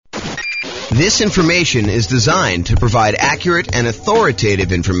This information is designed to provide accurate and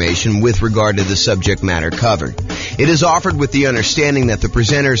authoritative information with regard to the subject matter covered. It is offered with the understanding that the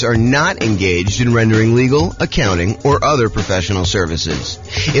presenters are not engaged in rendering legal, accounting, or other professional services.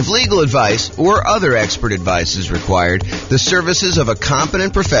 If legal advice or other expert advice is required, the services of a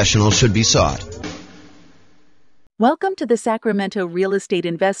competent professional should be sought. Welcome to the Sacramento Real Estate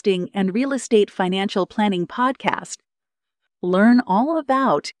Investing and Real Estate Financial Planning Podcast. Learn all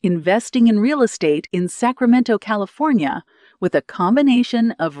about investing in real estate in Sacramento, California, with a combination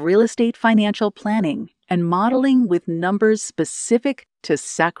of real estate financial planning and modeling with numbers specific to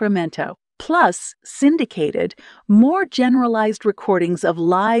Sacramento, plus syndicated, more generalized recordings of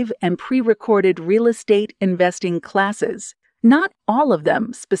live and pre-recorded real estate investing classes, not all of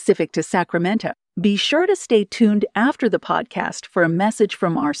them specific to Sacramento. Be sure to stay tuned after the podcast for a message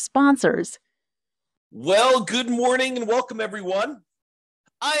from our sponsors. Well, good morning and welcome, everyone.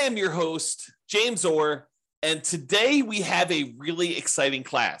 I am your host, James Orr, and today we have a really exciting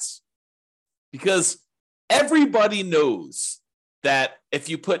class because everybody knows that if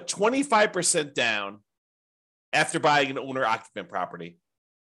you put 25% down after buying an owner-occupant property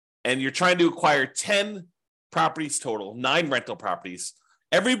and you're trying to acquire 10 properties total, 9 rental properties,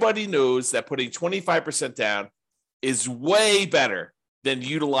 everybody knows that putting 25% down is way better than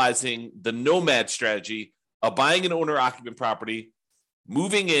utilizing the Nomad strategy of buying an owner-occupant property,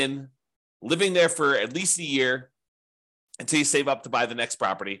 moving in, living there for at least a year until you save up to buy the next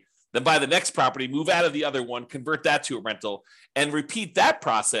property, then buy the next property, move out of the other one, convert that to a rental, and repeat that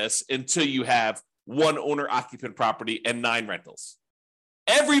process until you have 1 owner-occupant property and 9 rentals.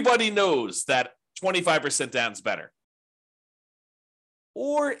 Everybody knows that 25% down is better.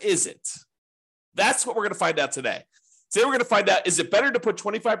 Or is it? That's what we're going to find out today. Today we're going to find out, is it better to put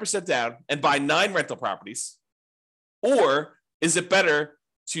 25% down and buy 9 rental properties? Or is it better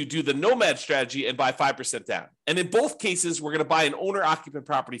to do the Nomad strategy and buy 5% down? And in both cases, we're going to buy an owner-occupant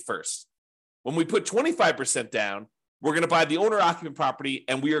property first. When we put 25% down, we're going to buy the owner-occupant property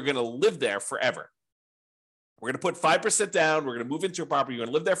and we are going to live there forever. We're going to put 5% down, we're going to move into a property, you're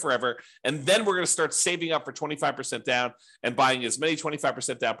going to live there forever, and then we're going to start saving up for 25% down and buying as many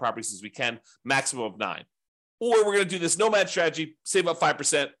 25% down properties as we can, maximum of 9. Or we're going to do this Nomad strategy, save up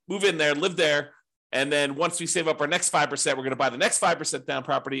 5%, move in there, live there, and then once we save up our next 5%, we're going to buy the next 5% down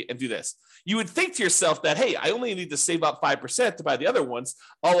property and do this. You would think to yourself that, hey, I only need to save up 5% to buy the other ones.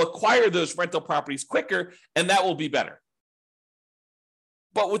 I'll acquire those rental properties quicker, and that will be better.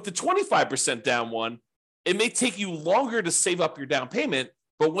 But with the 25% down one, it may take you longer to save up your down payment,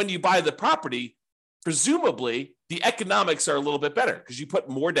 but when you buy the property, presumably the economics are a little bit better because you put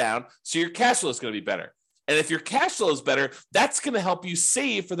more down, so your cash flow is going to be better. And if your cash flow is better, that's going to help you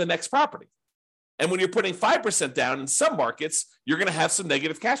save for the next property. And when you're putting 5% down in some markets, you're going to have some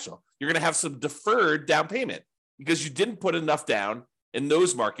negative cash flow. You're going to have some deferred down payment because you didn't put enough down in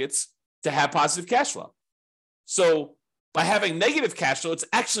those markets to have positive cash flow. So by having negative cash flow, it's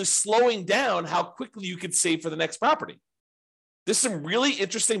actually slowing down how quickly you can save for the next property. There's some really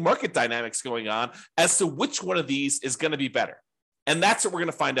interesting market dynamics going on as to which one of these is going to be better. And that's what we're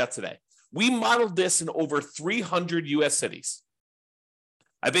going to find out today. We modeled this in over 300 U.S. cities.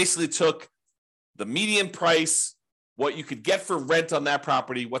 I basically took the median price, what you could get for rent on that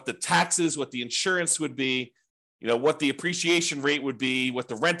property, what the taxes, what the insurance would be, what the appreciation rate would be, what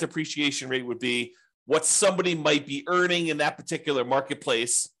the rent appreciation rate would be, what somebody might be earning in that particular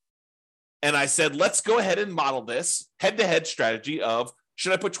marketplace. And I said, let's go ahead and model this head-to-head strategy of,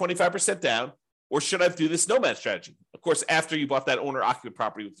 should I put 25% down or should I do this Nomad strategy? Of course, after you bought that owner-occupant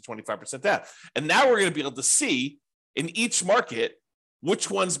property with the 25% down. And now we're going to be able to see in each market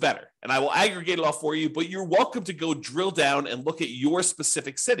which one's better. And I will aggregate it all for you, but you're welcome to go drill down and look at your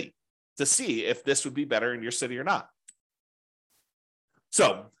specific city to see if this would be better in your city or not.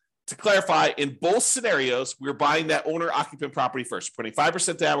 So to clarify, in both scenarios, we're buying that owner-occupant property first. We're putting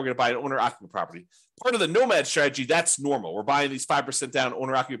 5% down, we're going to buy an owner-occupant property. Part of the Nomad strategy, that's normal. We're buying these 5% down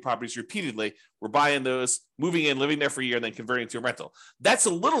owner-occupant properties repeatedly. We're buying those, moving in, living there for a year, and then converting to a rental. That's a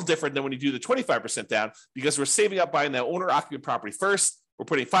little different than when you do the 25% down because we're saving up buying that owner-occupant property first. We're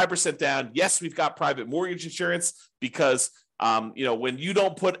putting 5% down. Yes, we've got private mortgage insurance because when you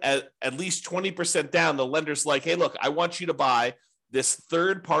don't put at least 20% down, the lender's like, hey, look, I want you to buy this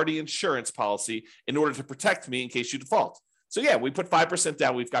third-party insurance policy in order to protect me in case you default. So yeah, we put 5%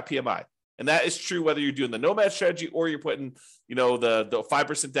 down, we've got PMI. And that is true whether you're doing the Nomad strategy or you're putting, the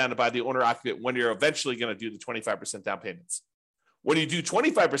 5% down to buy the owner-occupant when you're eventually going to do the 25% down payments. When you do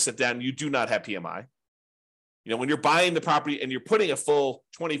 25% down, you do not have PMI. When you're buying the property and you're putting a full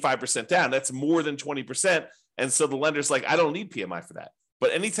 25% down, that's more than 20%. And so the lender's like, I don't need PMI for that.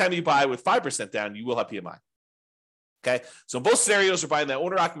 But anytime you buy with 5% down, you will have PMI. Okay, so in both scenarios, we're buying that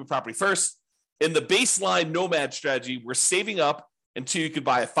owner-occupant property first. In the baseline Nomad strategy, we're saving up until you could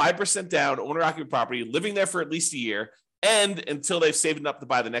buy a 5% down owner-occupant property, living there for at least a year, and until they've saved up to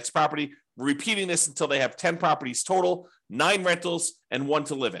buy the next property. We're repeating this until they have 10 properties total, 9 rentals, and 1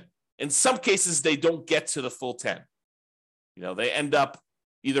 to live in. In some cases, they don't get to the full 10. They end up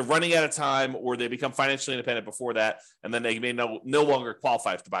either running out of time or they become financially independent before that, and then they may no longer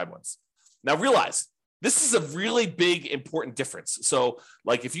qualify to buy ones. Now realize, this is a really big, important difference. So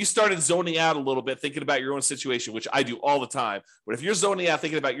like if you started zoning out a little bit, thinking about your own situation, which I do all the time, but if you're zoning out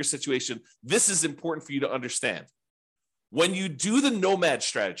thinking about your situation, this is important for you to understand. When you do the Nomad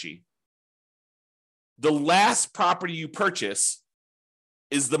strategy, the last property you purchase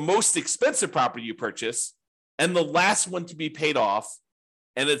is the most expensive property you purchase and the last one to be paid off,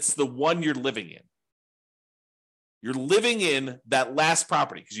 and it's the one you're living in. You're living in that last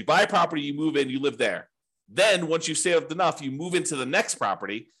property because you buy a property, you move in, you live there. Then once you've saved enough, you move into the next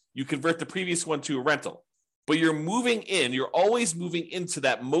property, you convert the previous one to a rental. But you're moving in, you're always moving into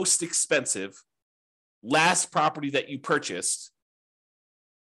that most expensive last property that you purchased.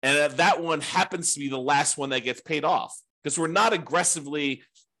 And that one happens to be the last one that gets paid off because we're not aggressively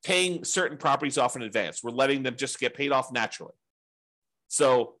paying certain properties off in advance. We're letting them just get paid off naturally.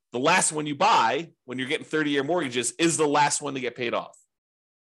 So the last one you buy when you're getting 30-year mortgages is the last one to get paid off.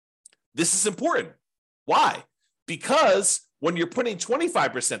 This is important. Why? Because when you're putting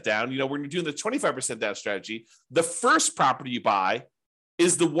 25% down, when you're doing the 25% down strategy, the first property you buy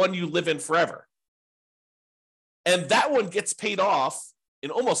is the one you live in forever. And that one gets paid off in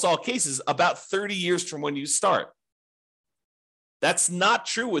almost all cases about 30 years from when you start. That's not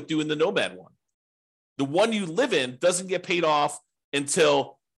true with doing the Nomad one. The one you live in doesn't get paid off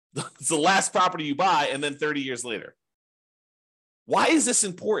until it's the last property you buy and then 30 years later. Why is this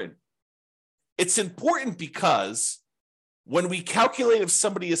important? It's important because when we calculate if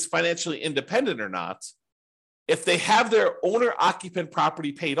somebody is financially independent or not, if they have their owner-occupant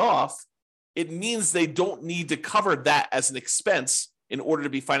property paid off, it means they don't need to cover that as an expense in order to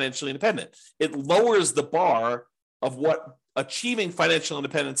be financially independent. It lowers the bar of what achieving financial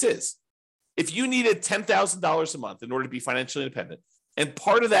independence is. If you needed $10,000 a month in order to be financially independent, and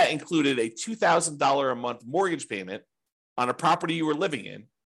part of that included a $2,000 a month mortgage payment on a property you were living in,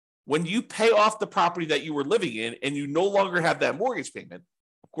 when you pay off the property that you were living in and you no longer have that mortgage payment,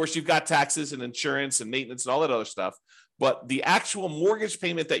 of course, you've got taxes and insurance and maintenance and all that other stuff, but the actual mortgage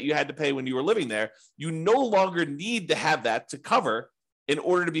payment that you had to pay when you were living there, you no longer need to have that to cover in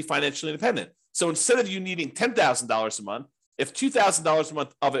order to be financially independent. So instead of you needing $10,000 a month, if $2,000 a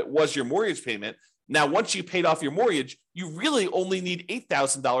month of it was your mortgage payment, now once you paid off your mortgage, you really only need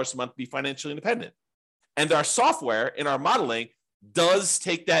 $8,000 a month to be financially independent. And our software in our modeling does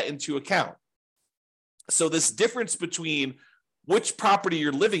take that into account. So this difference between which property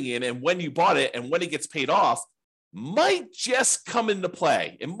you're living in and when you bought it and when it gets paid off might just come into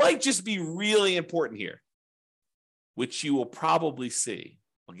play. It might just be really important here, which you will probably see.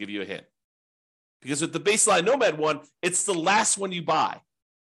 I'll give you a hint. Because with the baseline Nomad one, it's the last one you buy.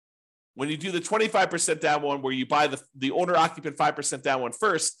 When you do the 25% down one where you buy the owner-occupant 5% down one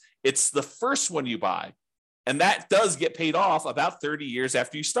first, it's the first one you buy. And that does get paid off about 30 years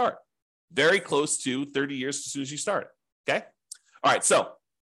after you start. Very close to 30 years as soon as you start. Okay? All right, so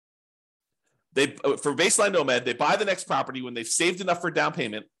for baseline Nomad, they buy the next property when they've saved enough for down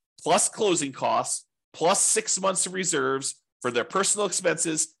payment, plus closing costs, plus 6 months of reserves for their personal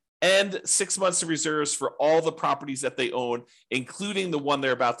expenses, and 6 months of reserves for all the properties that they own, including the one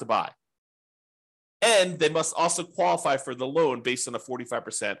they're about to buy. And they must also qualify for the loan based on a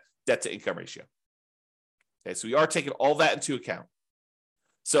 45% debt-to-income ratio. Okay, so we are taking all that into account.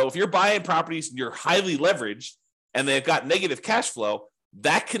 So if you're buying properties and you're highly leveraged and they've got negative cash flow,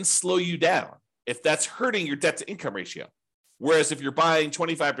 that can slow you down if that's hurting your debt-to-income ratio. Whereas if you're buying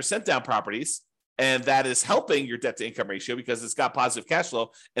 25% down properties and that is helping your debt-to-income ratio because it's got positive cash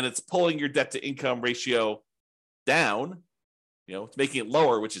flow and it's pulling your debt-to-income ratio down, it's making it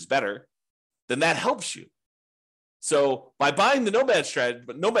lower, which is better, then that helps you. So by buying the Nomad strategy,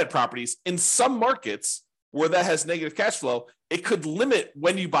 but Nomad properties in some markets where that has negative cash flow, it could limit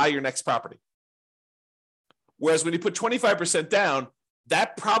when you buy your next property. Whereas when you put 25% down,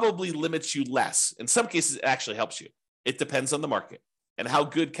 that probably limits you less. In some cases, it actually helps you. It depends on the market and how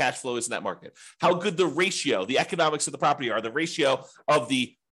good cash flow is in that market, how good the ratio, the economics of the property are, the ratio of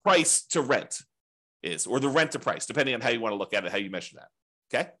the price to rent is, or the rent to price, depending on how you want to look at it, how you measure that.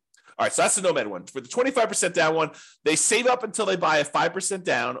 Okay? All right, so that's the Nomad one. For the 25% down one, they save up until they buy a 5%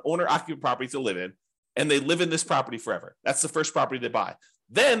 down owner-occupant property to live in, and they live in this property forever. That's the first property they buy.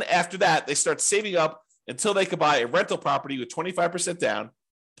 Then after that, they start saving up until they could buy a rental property with 25% down,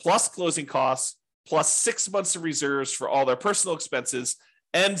 plus closing costs, plus 6 months of reserves for all their personal expenses,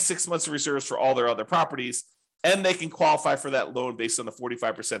 and 6 months of reserves for all their other properties. And they can qualify for that loan based on the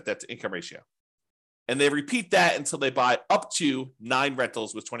 45% debt to income ratio. And they repeat that until they buy up to 9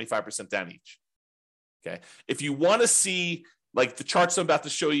 rentals with 25% down each. Okay. If you want to see like the charts I'm about to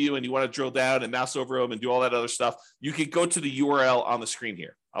show you and you want to drill down and mouse over them and do all that other stuff, you can go to the URL on the screen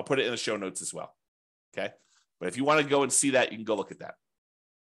here. I'll put it in the show notes as well. Okay. But if you want to go and see that, you can go look at that.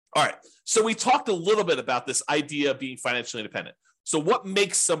 All right. So we talked a little bit about this idea of being financially independent. So what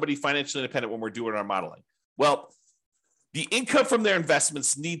makes somebody financially independent when we're doing our modeling? Well, the income from their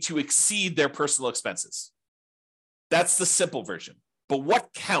investments need to exceed their personal expenses. That's the simple version. But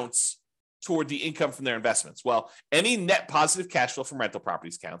what counts toward the income from their investments? Well, any net positive cash flow from rental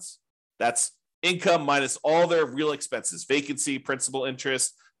properties counts. That's income minus all their real expenses, vacancy, principal,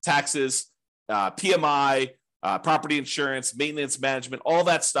 interest, taxes, PMI, property insurance, maintenance management, all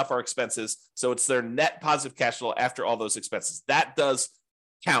that stuff are expenses. So it's their net positive cash flow after all those expenses. That does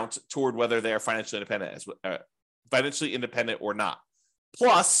count toward whether they are financially independent or not.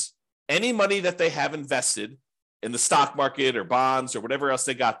 Plus, any money that they have invested in the stock market or bonds or whatever else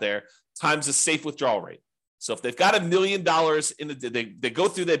they got there times a safe withdrawal rate. So if they've got $1 million they go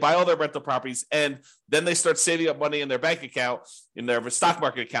through, they buy all their rental properties, and then they start saving up money in their bank account, in their stock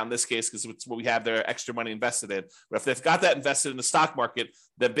market account in this case, because it's what we have their extra money invested in. But if they've got that invested in the stock market,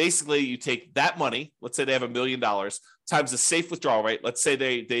 then basically you take that money, let's say they have $1 million, times the safe withdrawal rate. Let's say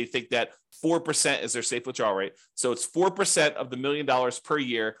they think that 4% is their safe withdrawal rate. So it's 4% of the $1 million per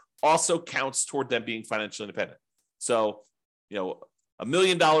year also counts toward them being financially independent. So, $1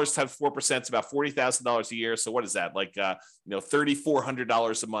 million times 4% is about $40,000 a year. So what is that? Like,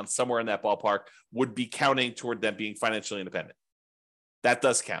 $3,400 a month, somewhere in that ballpark, would be counting toward them being financially independent. That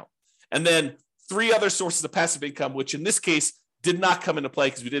does count. And then 3 other sources of passive income, which in this case did not come into play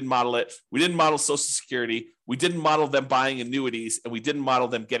because we didn't model it. We didn't model Social Security. We didn't model them buying annuities, and we didn't model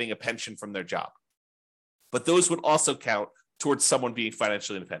them getting a pension from their job. But those would also count towards someone being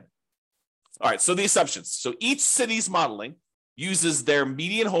financially independent. All right, so the assumptions. So each city's modeling uses their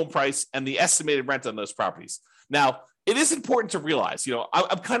median home price and the estimated rent on those properties. Now, it is important to realize,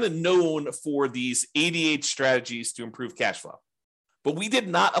 I'm kind of known for these 88 strategies to improve cash flow, but we did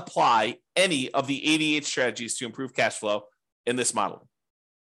not apply any of the 88 strategies to improve cash flow in this modeling.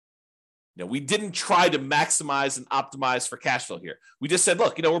 We didn't try to maximize and optimize for cash flow here. We just said,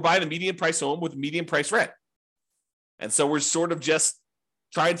 look, we're buying a median price home with a median price rent. And so we're sort of just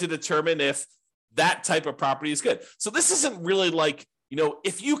trying to determine if that type of property is good. So this isn't really like,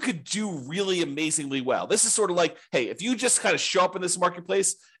 if you could do really amazingly well. This is sort of like, hey, if you just kind of show up in this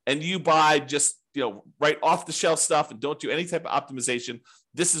marketplace and you buy just, right off the shelf stuff and don't do any type of optimization,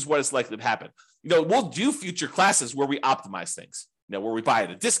 this is what is likely to happen. We'll do future classes where we optimize things, where we buy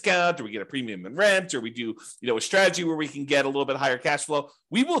at a discount or we get a premium in rent, or we do, a strategy where we can get a little bit higher cash flow.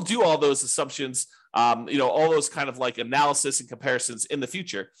 We will do all those assumptions, all those kind of like analysis and comparisons in the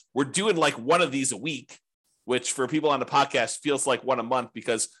future. We're doing like one of these a week, which for people on the podcast feels like one a month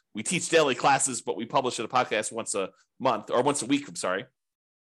because we teach daily classes, but we publish a podcast once a month or once a week,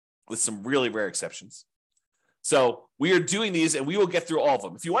 with some really rare exceptions. So we are doing these and we will get through all of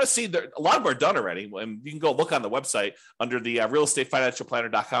them. If you want to see, a lot of them are done already. And you can go look on the website under the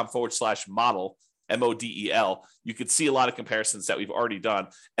realestatefinancialplanner.com/model, MODEL. You could see a lot of comparisons that we've already done.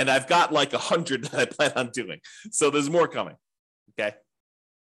 And I've got like 100 that I plan on doing. So there's more coming. Okay.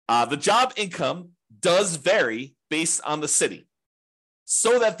 The job income does vary based on the city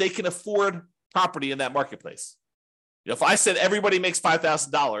so that they can afford property in that marketplace. If I said everybody makes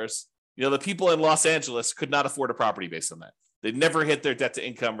 $5,000, the people in Los Angeles could not afford a property based on that. They'd never hit their debt to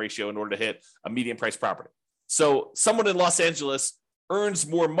income ratio in order to hit a median price property. So someone in Los Angeles earns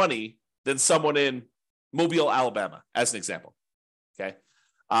more money than someone in Mobile, Alabama, as an example. Okay.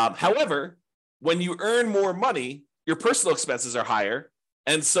 However, when you earn more money, your personal expenses are higher.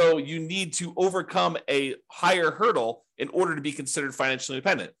 And so you need to overcome a higher hurdle in order to be considered financially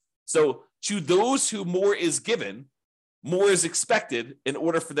independent. So to those who more is given, more is expected in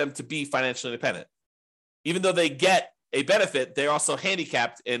order for them to be financially independent. Even though they get a benefit, they're also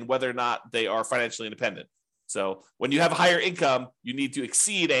handicapped in whether or not they are financially independent. So when you have a higher income, you need to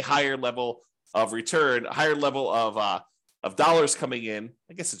exceed a higher level of return, a higher level of dollars coming in.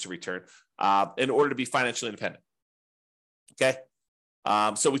 I guess it's a return in order to be financially independent. Okay.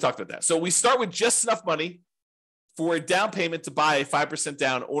 So we talked about that. So we start with just enough money for a down payment to buy a 5%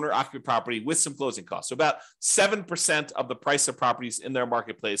 down owner-occupant property with some closing costs. So about 7% of the price of properties in their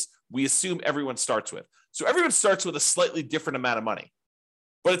marketplace, we assume everyone starts with. So everyone starts with a slightly different amount of money.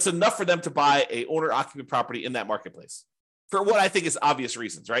 but it's enough for them to buy a owner-occupant property in that marketplace for what I think is obvious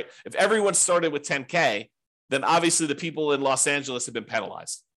reasons, right? If everyone started with 10K, then obviously the people in Los Angeles have been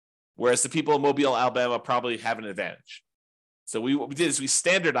penalized, whereas the people in Mobile, Alabama probably have an advantage. So what we did is we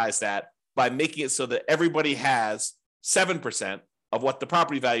standardized that by making it so that everybody has 7% of what the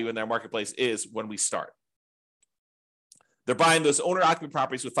property value in their marketplace is when we start. They're buying those owner-occupant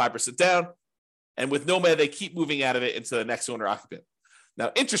properties with 5% down, and with Nomad, they keep moving out of it into the next owner-occupant.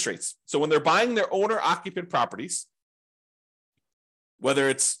 Now, interest rates. So when they're buying their owner-occupant properties, whether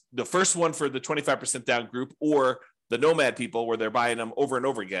it's the first one for the 25% down group or the Nomad people where they're buying them over and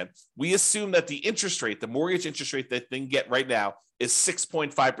over again, we assume that the interest rate, the mortgage interest rate that they can get right now is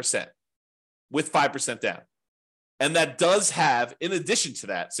 6.5% with 5% down. And that does have, in addition to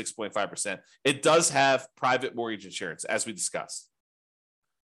that 6.5%, it does have private mortgage insurance, as we discussed.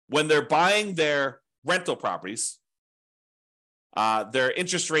 When they're buying their rental properties, their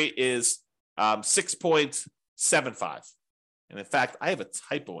interest rate is 6.75. And in fact, I have a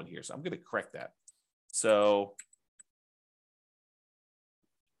typo in here, so I'm going to correct that. So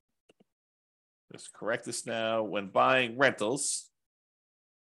let's correct this now. When buying rentals,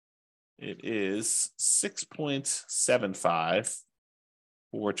 it is 6.75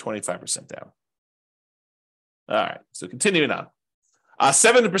 or 25% down. All right, so continuing on.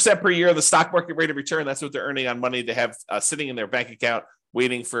 7% per year of the stock market rate of return. That's what they're earning on money they have sitting in their bank account,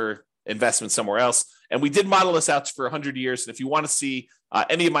 waiting for investment somewhere else. And we did model this out for 100 years. And if you want to see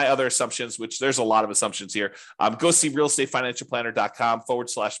any of my other assumptions, which there's a lot of assumptions here, go see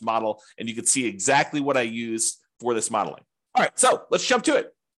realestatefinancialplanner.com/model, and you can see exactly what I used for this modeling. All right, so let's jump to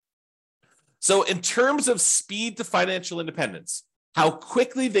it. So in terms of speed to financial independence, how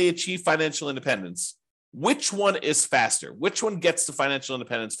quickly they achieve financial independence, which one is faster? Which one gets to financial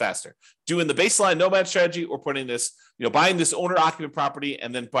independence faster? Doing the baseline Nomad strategy or putting this, buying this owner-occupant property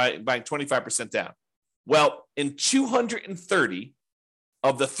and then buying 25% down? Well, in 230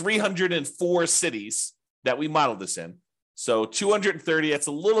 of the 304 cities that we modeled this in, so 230, that's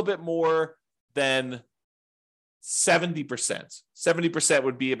a little bit more than 70%. 70%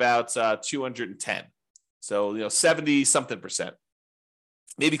 would be about 210. So, 70 something percent,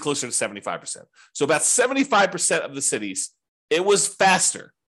 maybe closer to 75%. So about 75% of the cities, it was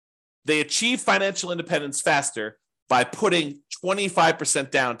faster. They achieved financial independence faster by putting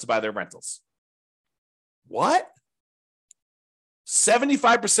 25% down to buy their rentals. What?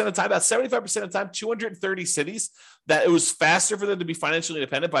 75% of the time, about 75% of the time, 230 cities, that it was faster for them to be financially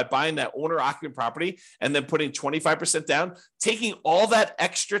independent by buying that owner-occupant property and then putting 25% down, taking all that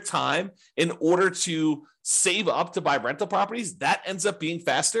extra time in order to save up to buy rental properties. That ends up being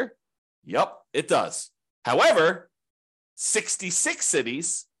faster? Yep, it does. However, 66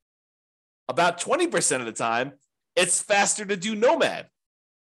 cities, about 20% of the time, it's faster to do Nomad.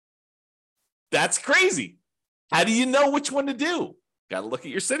 That's crazy. How do you know which one to do? Got to look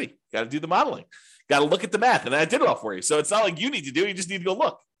at your city. Got to do the modeling. Got to look at the math. And I did it all for you. So it's not like you need to do it. You just need to go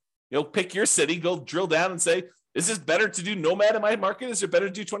look. Pick your city, go drill down and say, is this better to do Nomad in my market? Is it better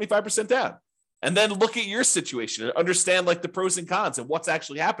to do 25% down? And then look at your situation and understand the pros and cons and what's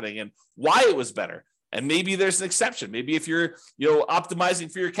actually happening and why it was better. And maybe there's an exception. Maybe if you're,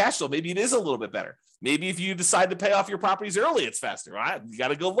 optimizing for your cash flow, maybe it is a little bit better. Maybe if you decide to pay off your properties early, it's faster. Right? You got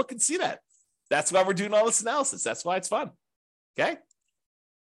to go look and see that. That's why we're doing all this analysis. That's why it's fun. Okay.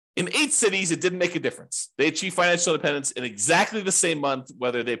 In 8 cities, it didn't make a difference. They achieved financial independence in exactly the same month,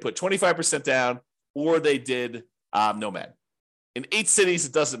 whether they put 25% down or they did Nomad. In 8 cities,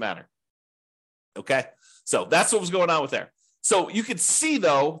 it doesn't matter. Okay. So that's what was going on with there. So you can see,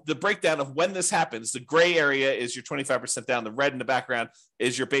 though, the breakdown of when this happens. The gray area is your 25% down. The red in the background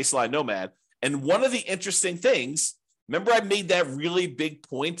is your baseline Nomad. And one of the interesting things, remember I made that really big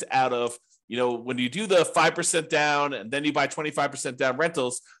point out of, when you do the 5% down and then you buy 25% down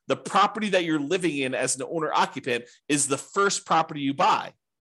rentals, the property that you're living in as an owner occupant is the first property you buy.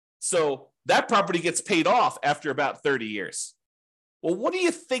 So that property gets paid off after about 30 years. Well, what do you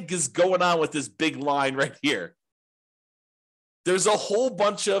think is going on with this big line right here? There's a whole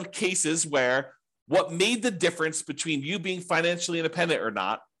bunch of cases where what made the difference between you being financially independent or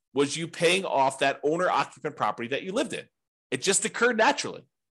not was you paying off that owner occupant property that you lived in. It just occurred naturally.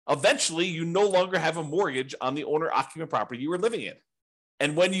 Eventually, you no longer have a mortgage on the owner-occupant property you were living in.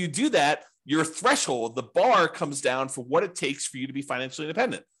 And when you do that, your threshold, the bar, comes down for what it takes for you to be financially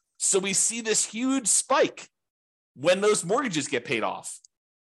independent. So we see this huge spike when those mortgages get paid off.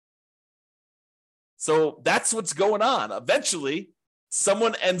 So that's what's going on. Eventually,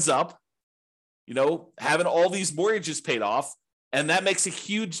 someone ends up, having all these mortgages paid off, and that makes a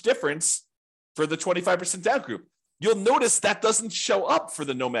huge difference for the 25% down group. you'll notice that doesn't show up for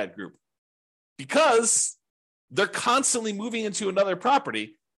the Nomad group because they're constantly moving into another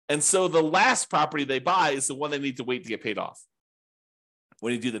property. And so the last property they buy is the one they need to wait to get paid off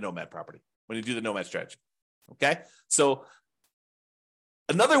when you do the Nomad property, when you do the Nomad strategy. Okay. So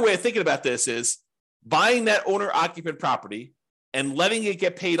another way of thinking about this is buying that owner-occupant property and letting it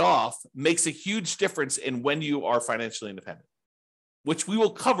get paid off makes a huge difference in when you are financially independent, which we will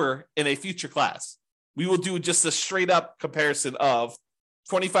cover in a future class. We will do just a straight up comparison of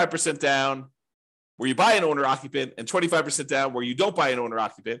 25% down where you buy an owner-occupant and 25% down where you don't buy an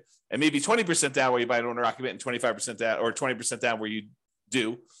owner-occupant, and maybe 20% down where you buy an owner-occupant and 25% down, or 20% down where you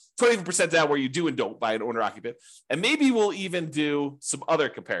do, 20% down where you do and don't buy an owner-occupant. And maybe we'll even do some other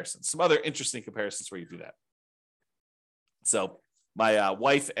comparisons, some other interesting comparisons where you do that. So my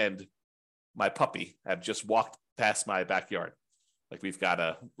wife and my puppy have just walked past my backyard. Like we've got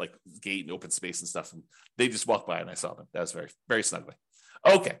a gate and open space and stuff. And they just walked by and I saw them. That was very, very snuggly.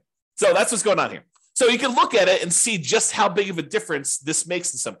 Okay. So that's what's going on here. So you can look at it and see just how big of a difference this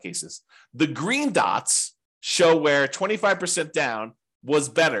makes in some cases. The green dots show where 25% down was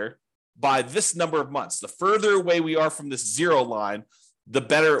better by this number of months. The further away we are from this zero line, the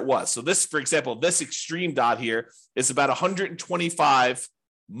better it was. So this, for example, this extreme dot here is about 125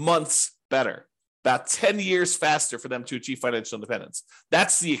 months better, about 10 years faster for them to achieve financial independence.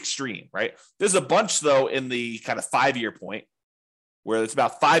 That's the extreme, right? There's a bunch, though, in the kind of 5-year point where it's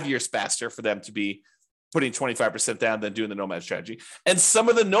about 5 years faster for them to be putting 25% down than doing the Nomad strategy. And some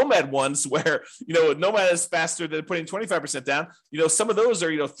of the Nomad ones where, Nomad is faster than putting 25% down, some of those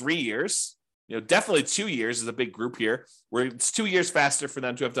are, 3 years, definitely 2 years is a big group here where it's 2 years faster for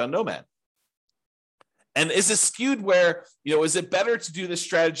them to have done Nomad. And is it skewed where, is it better to do this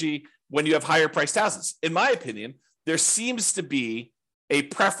strategy when you have higher priced houses? In my opinion, there seems to be a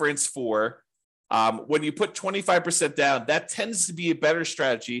preference for when you put 25% down, that tends to be a better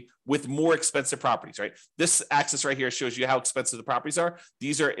strategy with more expensive properties, right? This axis right here shows you how expensive the properties are.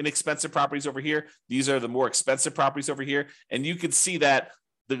 These are inexpensive properties over here. These are the more expensive properties over here. And you can see that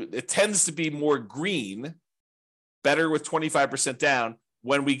it tends to be more green, better with 25% down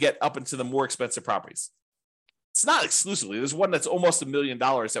when we get up into the more expensive properties. It's not exclusively. There's one that's almost $1 million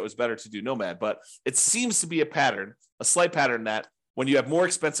that was better to do Nomad, but it seems to be a pattern, a slight pattern that when you have more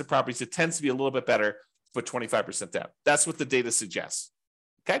expensive properties, it tends to be a little bit better to put 25% down. That's what the data suggests.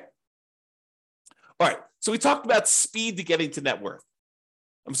 Okay. All right. So we talked about speed to getting to net worth.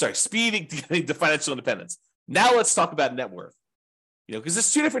 Speed to getting to financial independence. Now let's talk about net worth. Because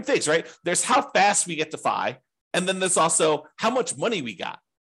there's two different things, right? There's how fast we get to FI, and then there's also how much money we got.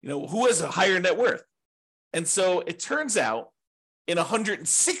 Who has a higher net worth? And so it turns out in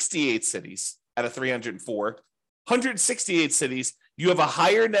 168 cities out of 304, 168 cities, you have a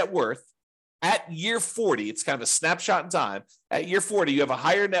higher net worth at year 40. It's kind of a snapshot in time. At year 40, you have a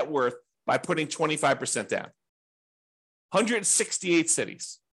higher net worth by putting 25% down. 168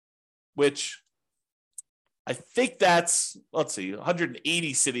 cities, which I think that's,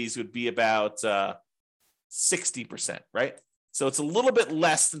 180 cities would be about 60%, right? So it's a little bit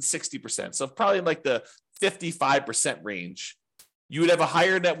less than 60%. So probably in like the 55% range, you would have a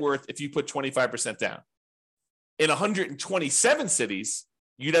higher net worth if you put 25% down. In 127 cities,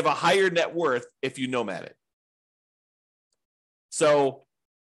 you'd have a higher net worth if you Nomad it. So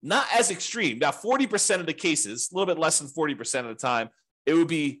not as extreme. Now, 40% of the cases, a little bit less than 40% of the time, it would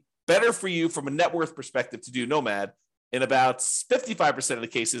be better for you from a net worth perspective to do Nomad. In about 55% of the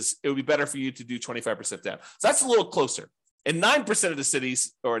cases, it would be better for you to do 25% down. So that's a little closer. In 9% of the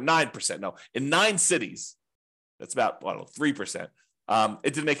cities, or 9%, no, in 9 cities, that's about, 3%,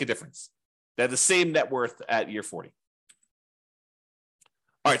 it didn't make a difference. They had the same net worth at year 40.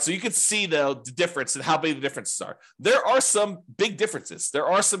 All right, so you can see the difference and how big the differences are. There are some big differences. There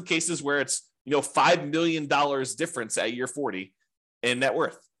are some cases where it's, $5 million difference at year 40 in net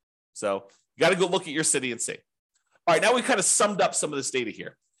worth. So you got to go look at your city and see. All right, now we kind of summed up some of this data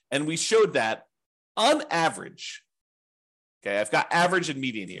here. And we showed that on average, okay, I've got average and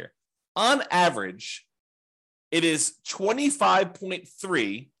median here. On average, it is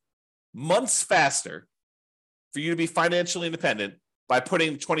 25.3 months faster for you to be financially independent by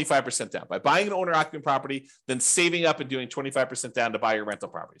putting 25% down, by buying an owner-occupant property, then saving up and doing 25% down to buy your rental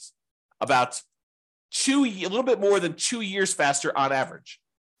properties. About a little bit more than 2 years faster on average.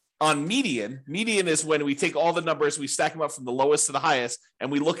 On median is when we take all the numbers, we stack them up from the lowest to the highest,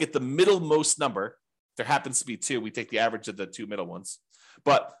 and we look at the middlemost number. There happens to be 2. We take the average of the 2 middle ones.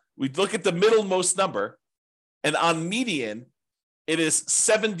 But we look at the middlemost number, and on median, it is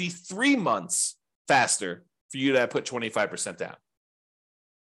 73 months faster for you to put 25% down.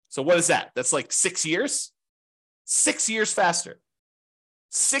 So what is that? That's like 6 years? 6 years faster.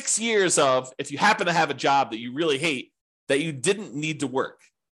 6 years of, if you happen to have a job that you really hate, that you didn't need to work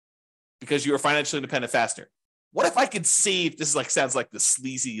because you were financially independent faster. What if I could save, this is like, sounds like the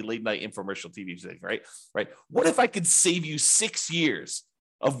sleazy late night infomercial TV thing, right? Right. What if I could save you 6 years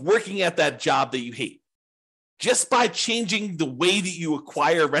of working at that job that you hate just by changing the way that you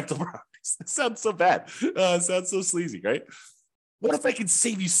acquire rental properties? That sounds so bad. It sounds so sleazy, right? What if I could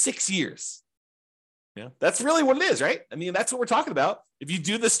save you 6 years? Yeah, that's really what it is, right? I mean, that's what we're talking about. If you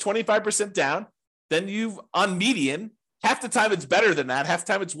do this 25% down, then you've, on median, half the time it's better than that. Half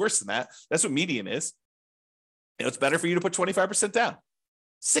the time it's worse than that. That's what median is. It's better for you to put 25% down.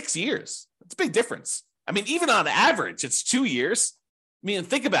 6 years. That's a big difference. I mean, even on average, it's 2 years. I mean,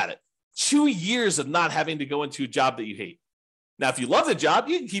 think about it. 2 years of not having to go into a job that you hate. Now, if you love the job,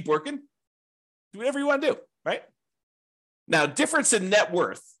 you can keep working. Do whatever you want to do, right? Now, difference in net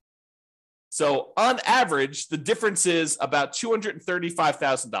worth. So on average, the difference is about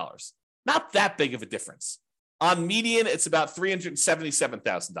 $235,000. Not that big of a difference. On median, it's about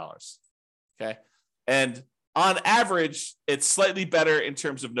 $377,000. Okay. And on average, it's slightly better in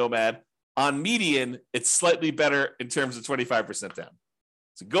terms of Nomad. On median, it's slightly better in terms of 25% down.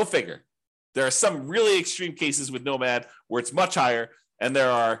 So go figure. There are some really extreme cases with Nomad where it's much higher, and there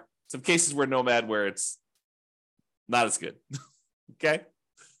are some cases where Nomad where it's not as good. Okay.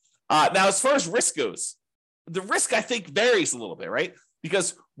 Now, as far as risk goes, the risk, I think, varies a little bit, right?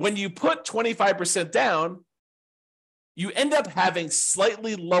 Because when you put 25% down, you end up having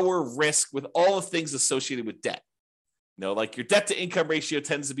slightly lower risk with all the things associated with debt. You know, like your debt to income ratio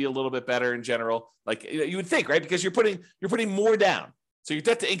tends to be a little bit better in general. Like you would think, right? Because you're putting more down. So your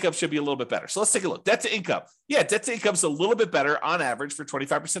debt to income should be a little bit better. So let's take a look. Debt to income. Yeah, debt to income is a little bit better on average for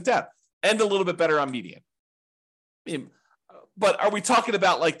 25% down and a little bit better on median. I mean, but are we talking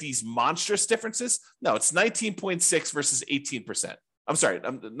about like these monstrous differences? No, it's 19.6 versus 18%. I'm sorry,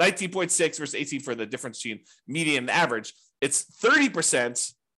 19.6 versus 18 for the difference between median and average. It's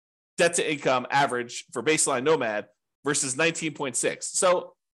 30% debt to income average for baseline Nomad versus 19.6.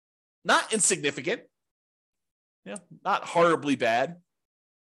 So not insignificant, not horribly bad.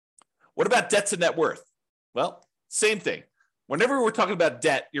 What about debt to net worth? Well, same thing. Whenever we're talking about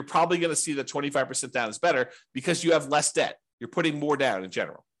debt, you're probably going to see that 25% down is better because you have less debt. You're putting more down in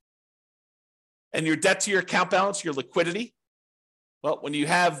general. And your debt to your account balance, your liquidity. Well, when you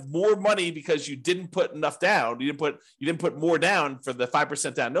have more money because you didn't put enough down, you didn't put more down for the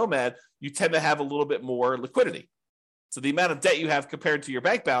 5% down Nomad, you tend to have a little bit more liquidity. So the amount of debt you have compared to your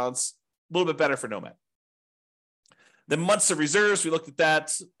bank balance, a little bit better for Nomad. Then months of reserves, we looked at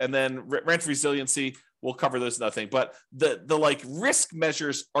that, and then rent resiliency, we'll cover those another thing. But the like risk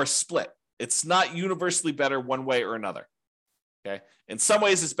measures are split. It's not universally better one way or another. Okay. In some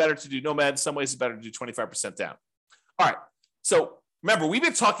ways, it's better to do Nomad. In some ways, it's better to do 25% down. All right. So remember, we've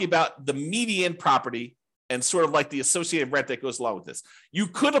been talking about the median property and sort of like the associated rent that goes along with this. You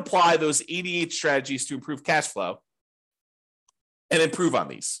could apply those 88 strategies to improve cash flow and improve on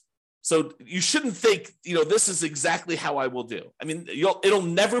these. So you shouldn't think, this is exactly how I will do. I mean, it'll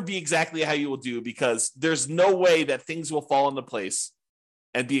never be exactly how you will do because there's no way that things will fall into place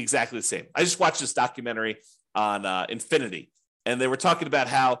and be exactly the same. I just watched this documentary on Infinity. And they were talking about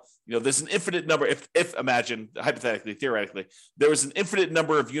how, there's an infinite number, if imagine, hypothetically, theoretically, there was an infinite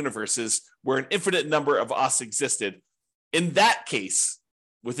number of universes where an infinite number of us existed. In that case,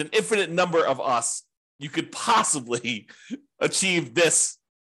 with an infinite number of us, you could possibly achieve this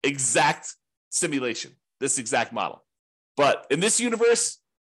exact simulation, this exact model. But in this universe,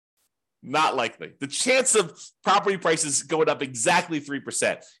 not likely. The chance of property prices going up exactly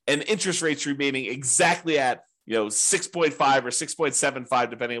 3% and interest rates remaining exactly at 6.5 or 6.75,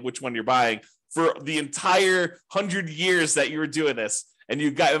 depending on which one you're buying, for the entire 100 years that you were doing this, and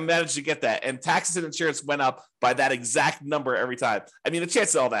you managed to get that, and taxes and insurance went up by that exact number every time. I mean, the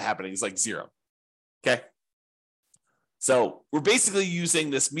chance of all that happening is like zero. Okay. So we're basically using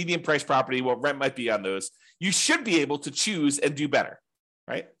this median price property, what rent might be on those. You should be able to choose and do better,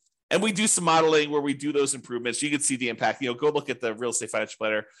 right? And we do some modeling where we do those improvements. You can see the impact. Go look at the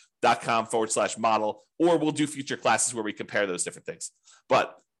realestatefinancialplanner.com/model, or we'll do future classes where we compare those different things.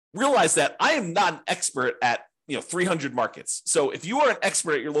 But realize that I am not an expert at 300 markets. So if you are an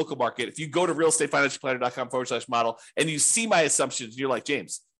expert at your local market, if you go to realestatefinancialplanner.com/model and you see my assumptions, you're like,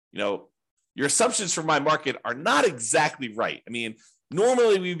 James, your assumptions for my market are not exactly right. I mean,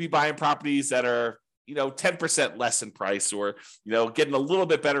 normally we'd be buying properties that are 10% less in price, or, getting a little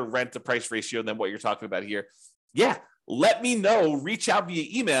bit better rent to price ratio than what you're talking about here. Yeah. Let me know, reach out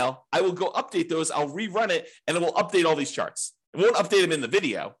via email. I will go update those. I'll rerun it and it will update all these charts. It won't update them in the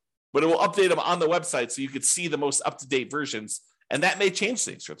video, but it will update them on the website so you could see the most up-to-date versions. And that may change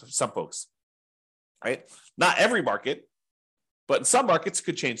things for some folks, right? Not every market, but in some markets it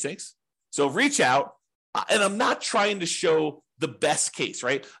could change things. So reach out. And I'm not trying to show the best case,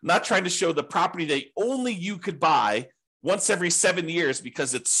 right? I'm not trying to show the property that only you could buy once every 7 years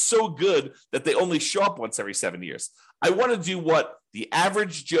because it's so good that they only show up once every 7 years. I want to do what the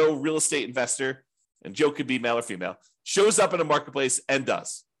average Joe real estate investor, and Joe could be male or female, shows up in a marketplace and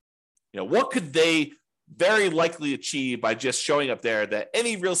does. What could they very likely achieve by just showing up there that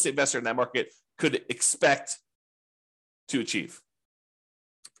any real estate investor in that market could expect to achieve?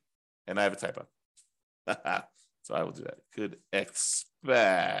 And I have a typo. So I will do that. Could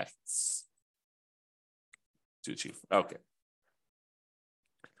expect to achieve. Okay.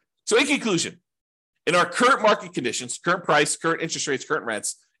 So in conclusion, in our current market conditions, current price, current interest rates, current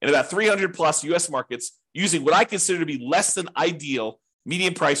rents, in about 300 plus US markets, using what I consider to be less than ideal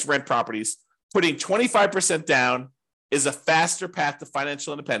median price rent properties, putting 25% down is a faster path to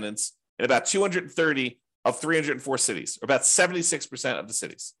financial independence in about 230 of 304 cities, or about 76% of the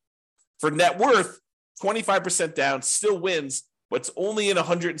cities. For net worth, 25% down still wins, but it's only in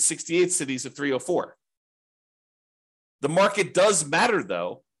 168 cities of 304. The market does matter,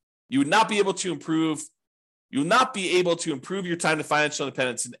 though. You would not be able to improve your time to financial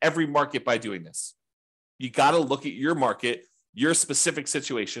independence in every market by doing this. You got to look at your market, your specific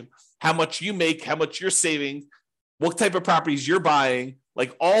situation, how much you make, how much you're saving, what type of properties you're buying.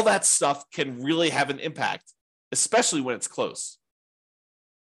 Like, all that stuff can really have an impact, especially when it's close.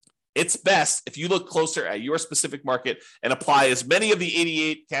 It's best if you look closer at your specific market and apply as many of the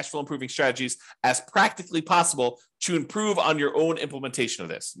 88 cash flow improving strategies as practically possible to improve on your own implementation of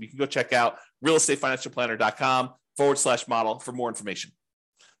this. You can go check out realestatefinancialplanner.com/model for more information.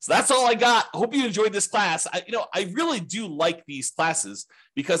 So that's all I got. I hope you enjoyed this class. I really do like these classes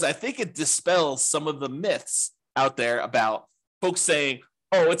because I think it dispels some of the myths out there about folks saying,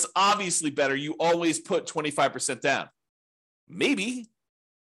 oh, it's obviously better. You always put 25% down. Maybe.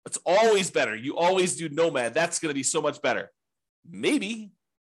 It's always better. You always do Nomad. That's going to be so much better. Maybe.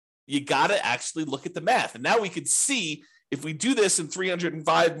 You got to actually look at the math. And now we can see if we do this in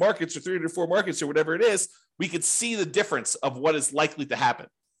 305 markets or 304 markets or whatever it is, we could see the difference of what is likely to happen.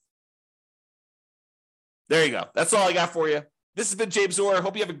 There you go. That's all I got for you. This has been James Orr.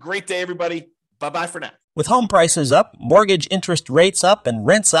 Hope you have a great day, everybody. Bye-bye for now. With home prices up, mortgage interest rates up, and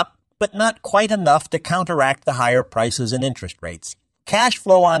rents up, but not quite enough to counteract the higher prices and interest rates, cash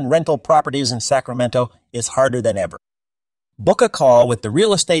flow on rental properties in Sacramento is harder than ever. Book a call with the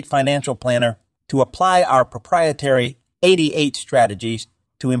Real Estate Financial Planner to apply our proprietary 88 strategies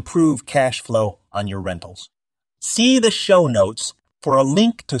to improve cash flow on your rentals. See the show notes for a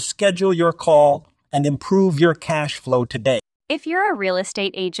link to schedule your call and improve your cash flow today. If you're a real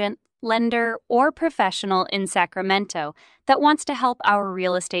estate agent, lender, or professional in Sacramento that wants to help our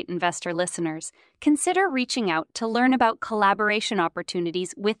real estate investor listeners, consider reaching out to learn about collaboration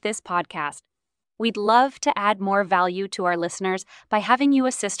opportunities with this podcast. We'd love to add more value to our listeners by having you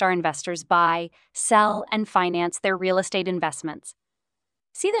assist our investors buy, sell, and finance their real estate investments.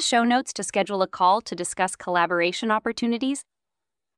 See the show notes to schedule a call to discuss collaboration opportunities